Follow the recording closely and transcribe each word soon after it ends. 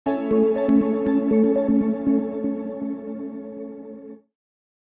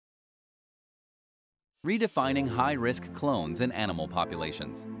Redefining high-risk clones in animal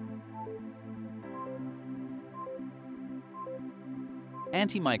populations.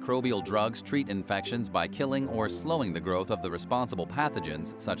 Antimicrobial drugs treat infections by killing or slowing the growth of the responsible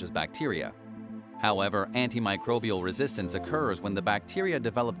pathogens, such as bacteria. However, antimicrobial resistance occurs when the bacteria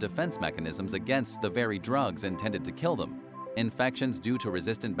develop defense mechanisms against the very drugs intended to kill them. Infections due to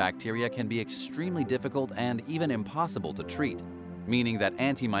resistant bacteria can be extremely difficult and even impossible to treat, meaning that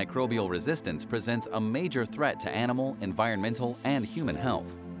antimicrobial resistance presents a major threat to animal, environmental, and human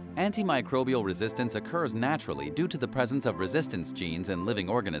health. Antimicrobial resistance occurs naturally due to the presence of resistance genes in living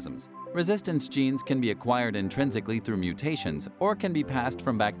organisms. Resistance genes can be acquired intrinsically through mutations or can be passed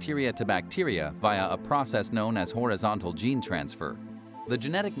from bacteria to bacteria via a process known as horizontal gene transfer. The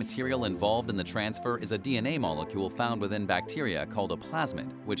genetic material involved in the transfer is a DNA molecule found within bacteria called a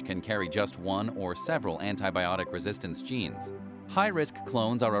plasmid, which can carry just one or several antibiotic resistance genes. High-risk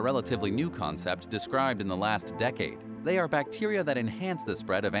clones are a relatively new concept described in the last decade. They are bacteria that enhance the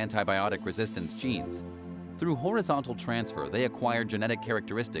spread of antibiotic resistance genes. Through horizontal transfer, they acquired genetic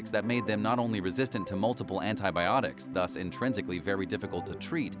characteristics that made them not only resistant to multiple antibiotics, thus intrinsically very difficult to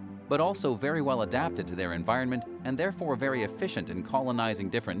treat, but also very well adapted to their environment and therefore very efficient in colonizing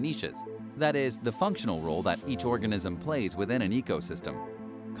different niches. That is, the functional role that each organism plays within an ecosystem.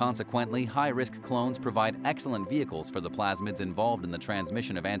 Consequently, high-risk clones provide excellent vehicles for the plasmids involved in the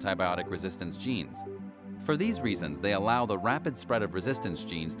transmission of antibiotic resistance genes. For these reasons, they allow the rapid spread of resistance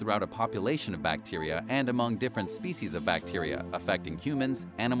genes throughout a population of bacteria and among different species of bacteria, affecting humans,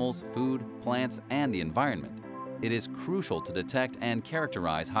 animals, food, plants, and the environment. It is crucial to detect and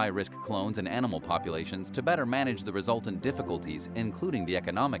characterize high-risk clones in animal populations to better manage the resultant difficulties, including the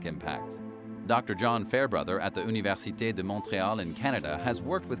economic impacts. Dr. John Fairbrother at the Université de Montréal in Canada has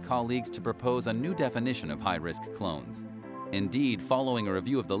worked with colleagues to propose a new definition of high-risk clones. Indeed, following a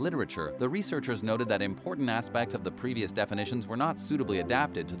review of the literature, the researchers noted that important aspects of the previous definitions were not suitably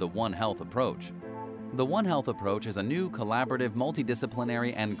adapted to the One Health approach. The One Health approach is a new, collaborative,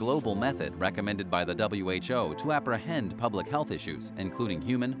 multidisciplinary, and global method recommended by the WHO to apprehend public health issues, including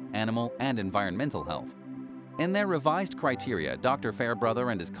human, animal, and environmental health. In their revised criteria, Dr.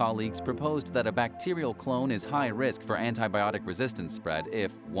 Fairbrother and his colleagues proposed that a bacterial clone is high risk for antibiotic resistance spread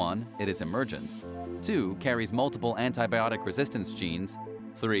if 1. It is emergent, 2. Carries multiple antibiotic resistance genes,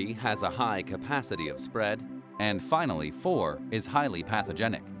 3. Has a high capacity of spread, and finally 4. Is highly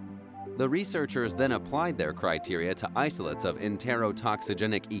pathogenic. The researchers then applied their criteria to isolates of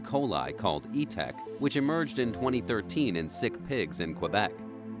enterotoxigenic E. coli called ETEC, which emerged in 2013 in sick pigs in Quebec.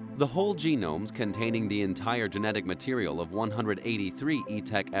 The whole genomes containing the entire genetic material of 183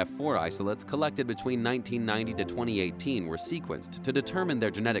 ETEC F4 isolates collected between 1990 to 2018 were sequenced to determine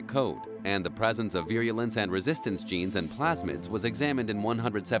their genetic code, and the presence of virulence and resistance genes and plasmids was examined in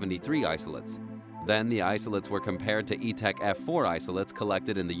 173 isolates. Then the isolates were compared to ETEC F4 isolates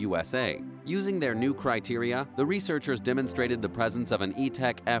collected in the USA. Using their new criteria, the researchers demonstrated the presence of an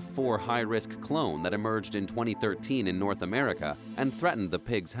ETEC F4 high-risk clone that emerged in 2013 in North America and threatened the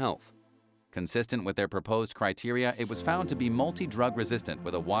pig's health. Consistent with their proposed criteria, it was found to be multi-drug resistant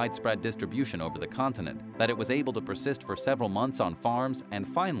with a widespread distribution over the continent, that it was able to persist for several months on farms, and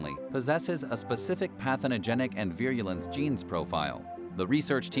finally, possesses a specific pathogenic and virulence genes profile. The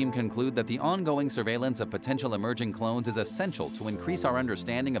research team conclude that the ongoing surveillance of potential emerging clones is essential to increase our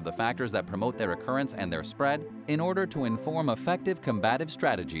understanding of the factors that promote their occurrence and their spread in order to inform effective combative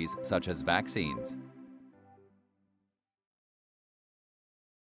strategies such as vaccines.